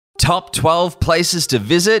Top 12 places to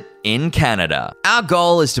visit in Canada. Our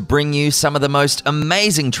goal is to bring you some of the most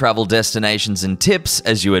amazing travel destinations and tips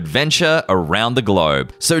as you adventure around the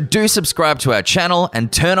globe. So do subscribe to our channel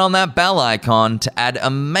and turn on that bell icon to add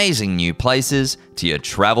amazing new places to your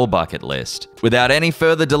travel bucket list. Without any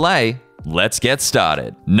further delay, let's get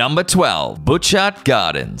started. Number 12, Butchart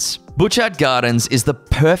Gardens. Butchart Gardens is the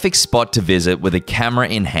perfect spot to visit with a camera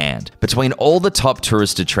in hand between all the top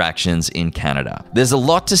tourist attractions in Canada. There's a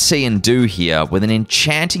lot to see and do here with an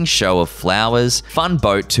enchanting show of flowers, fun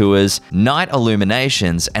boat tours, night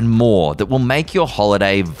illuminations, and more that will make your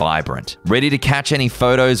holiday vibrant. Ready to catch any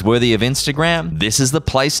photos worthy of Instagram? This is the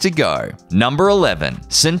place to go. Number 11,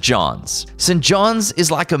 St. John's. St. John's is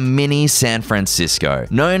like a mini San Francisco,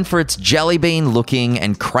 known for its jelly bean looking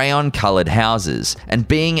and crayon colored houses and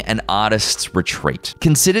being an artist's retreat.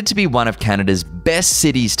 Considered to be one of Canada's best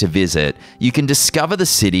cities to visit, you can discover the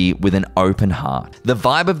city with an open heart. The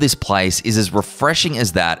vibe of this place is as refreshing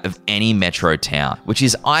as that of any metro town, which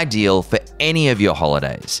is ideal for any of your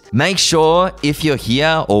holidays. Make sure, if you're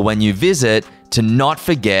here or when you visit, to not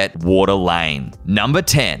forget Water Lane. Number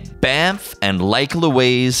 10, Banff and Lake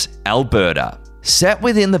Louise, Alberta. Set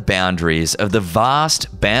within the boundaries of the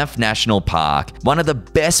vast Banff National Park, one of the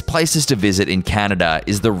best places to visit in Canada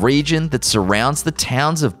is the region that surrounds the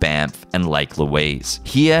towns of Banff and Lake Louise.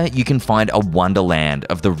 Here, you can find a wonderland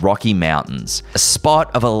of the Rocky Mountains, a spot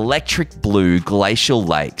of electric blue glacial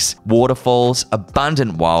lakes, waterfalls,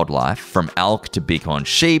 abundant wildlife from elk to bighorn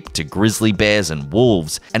sheep to grizzly bears and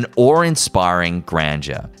wolves, and awe-inspiring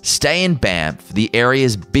grandeur. Stay in Banff, the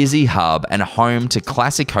area's busy hub and home to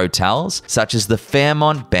classic hotels such as the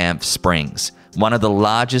Fairmont Banff Springs, one of the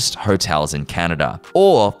largest hotels in Canada.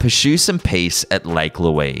 Or pursue some peace at Lake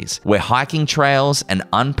Louise, where hiking trails and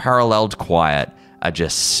unparalleled quiet are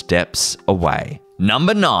just steps away.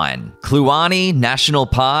 Number 9, Kluane National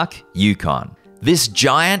Park, Yukon. This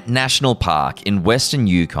giant national park in western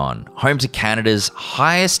Yukon, home to Canada's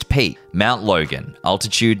highest peak, Mount Logan,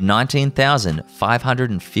 altitude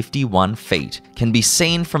 19,551 feet, can be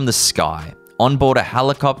seen from the sky, on board a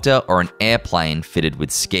helicopter or an airplane fitted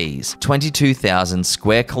with skis. 22,000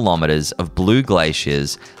 square kilometers of blue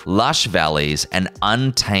glaciers, lush valleys, and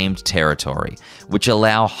untamed territory, which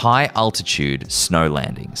allow high-altitude snow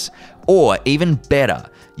landings. Or even better,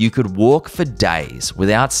 you could walk for days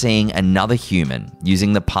without seeing another human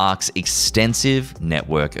using the park's extensive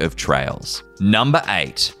network of trails. Number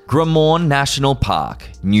 8, Gremorne National Park,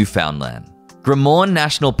 Newfoundland. Gremorne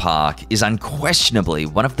National Park is unquestionably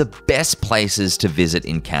one of the best places to visit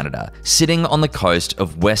in Canada, sitting on the coast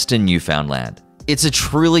of western Newfoundland. It's a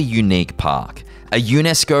truly unique park, a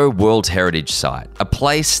UNESCO World Heritage Site, a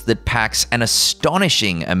place that packs an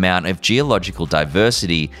astonishing amount of geological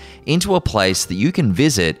diversity into a place that you can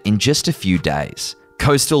visit in just a few days.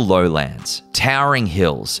 Coastal lowlands, towering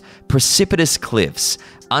hills, precipitous cliffs,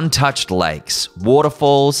 untouched lakes,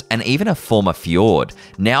 waterfalls, and even a former fjord,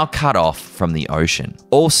 now cut off from the ocean.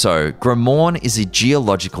 Also, Gremorne is a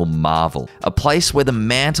geological marvel, a place where the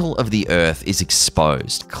mantle of the earth is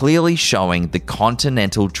exposed, clearly showing the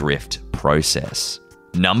continental drift process.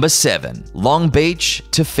 Number 7, Long Beach,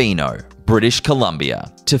 Tofino, British Columbia.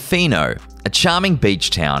 Tofino, a charming beach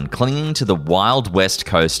town clinging to the wild west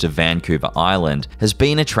coast of Vancouver Island, has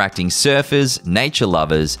been attracting surfers, nature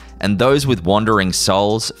lovers, and those with wandering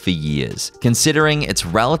souls for years, considering its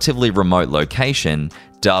relatively remote location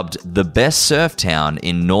dubbed the best surf town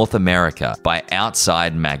in North America by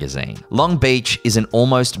Outside Magazine. Long Beach is an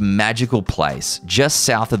almost magical place just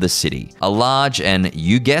south of the city, a large and,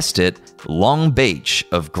 you guessed it, long beach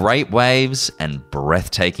of great waves and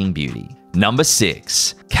breathtaking beauty. Number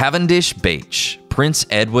 6, Cavendish Beach, Prince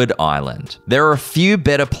Edward Island. There are a few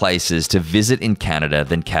better places to visit in Canada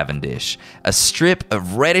than Cavendish, a strip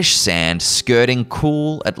of reddish sand skirting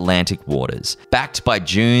cool Atlantic waters, backed by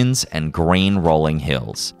dunes and green rolling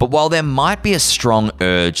hills. But while there might be a strong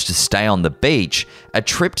urge to stay on the beach, a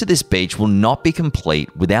trip to this beach will not be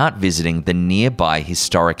complete without visiting the nearby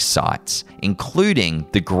historic sites, including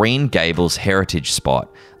the Green Gables Heritage Spot,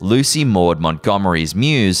 Lucy Maud Montgomery's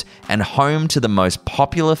muse, and home to the most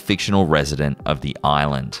popular fictional resident of the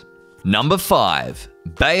island. Number 5,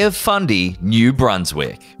 Bay of Fundy, New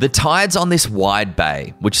Brunswick. The tides on this wide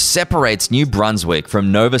bay, which separates New Brunswick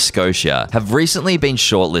from Nova Scotia, have recently been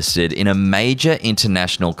shortlisted in a major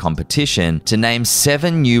international competition to name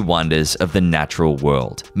 7 new wonders of the natural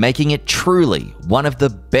world, making it truly one of the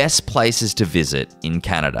best places to visit in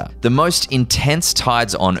Canada. The most intense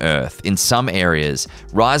tides on Earth in some areas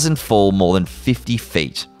rise and fall more than 50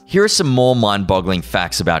 feet. Here are some more mind-boggling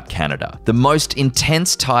facts about Canada. The most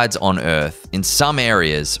intense tides on Earth, in some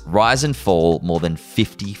areas, rise and fall more than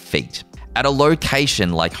 50 feet. At a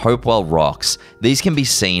location like Hopewell Rocks, these can be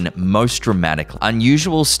seen most dramatically.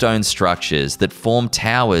 Unusual stone structures that form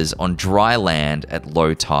towers on dry land at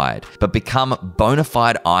low tide, but become bona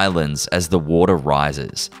fide islands as the water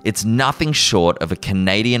rises. It's nothing short of a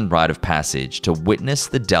Canadian rite of passage to witness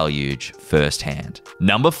the deluge firsthand.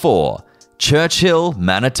 Number 4. Churchill,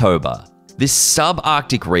 Manitoba. This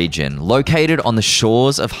subarctic region, located on the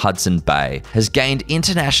shores of Hudson Bay, has gained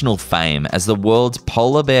international fame as the world's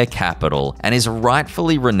polar bear capital and is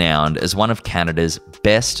rightfully renowned as one of Canada's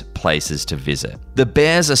best places to visit. The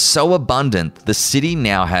bears are so abundant, the city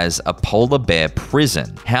now has a polar bear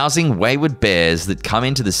prison, housing wayward bears that come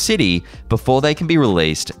into the city before they can be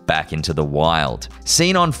released back into the wild.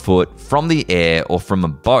 Seen on foot, from the air, or from a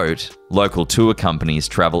boat, local tour companies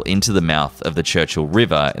travel into the mouth of the Churchill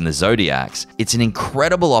River in the Zodiacs. It's an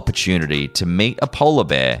incredible opportunity to meet a polar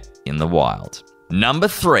bear in the wild. Number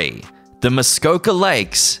 3. The Muskoka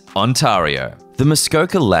Lakes, Ontario. The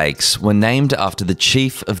Muskoka Lakes were named after the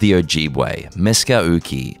chief of the Ojibwe,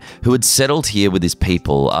 Meskauki, who had settled here with his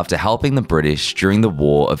people after helping the British during the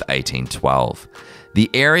War of 1812. The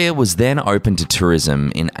area was then open to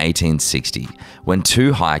tourism in 1860, when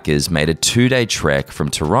 2 hikers made a 2-day trek from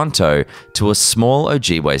Toronto to a small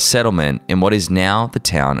Ojibwe settlement in what is now the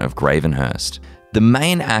town of Gravenhurst. The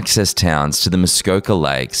main access towns to the Muskoka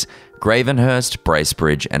Lakes, Gravenhurst,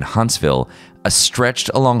 Bracebridge, and Huntsville, are stretched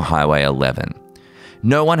along Highway 11.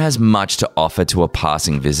 No one has much to offer to a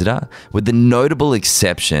passing visitor, with the notable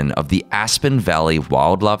exception of the Aspen Valley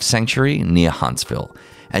Wildlife Sanctuary near Huntsville,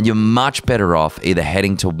 and you're much better off either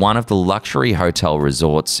heading to one of the luxury hotel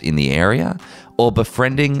resorts in the area or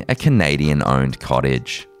befriending a Canadian-owned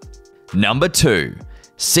cottage. Number 2.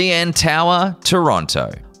 CN Tower,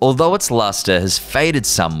 Toronto. Although its luster has faded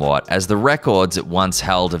somewhat as the records it once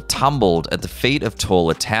held have tumbled at the feet of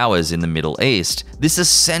taller towers in the Middle East, this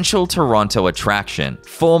essential Toronto attraction,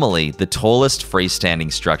 formerly the tallest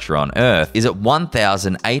freestanding structure on Earth, is at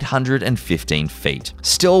 1,815 feet.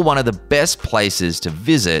 Still one of the best places to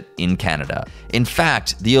visit in Canada. In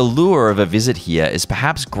fact, the allure of a visit here is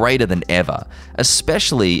perhaps greater than ever,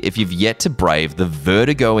 especially if you've yet to brave the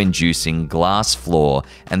vertigo-inducing glass floor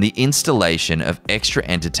and the installation of extra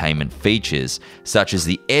entertainment features, such as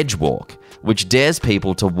the Edge Walk, which dares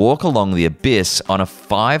people to walk along the abyss on a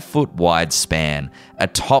 5-foot wide span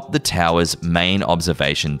atop the tower's main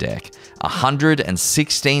observation deck,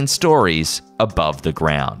 116 stories above the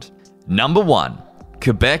ground. Number 1.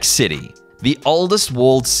 Quebec City. The oldest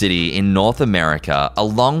walled city in North America,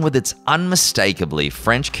 along with its unmistakably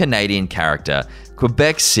French-Canadian character,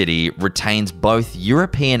 Quebec City retains both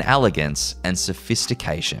European elegance and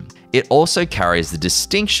sophistication. It also carries the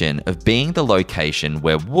distinction of being the location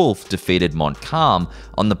where Wolfe defeated Montcalm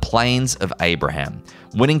on the Plains of Abraham,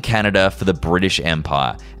 winning Canada for the British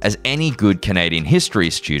Empire, as any good Canadian history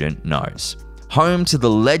student knows. Home to the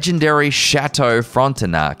legendary Chateau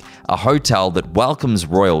Frontenac, a hotel that welcomes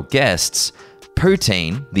royal guests,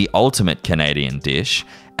 poutine, the ultimate Canadian dish,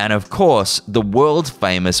 and of course, the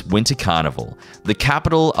world-famous Winter Carnival, the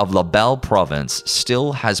capital of La Belle Province,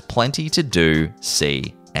 still has plenty to do,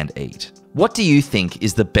 see, and eat. What do you think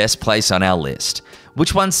is the best place on our list?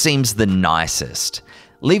 Which one seems the nicest?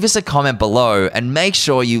 Leave us a comment below and make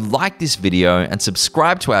sure you like this video and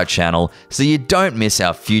subscribe to our channel so you don't miss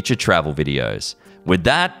our future travel videos. With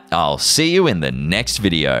that, I'll see you in the next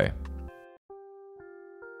video.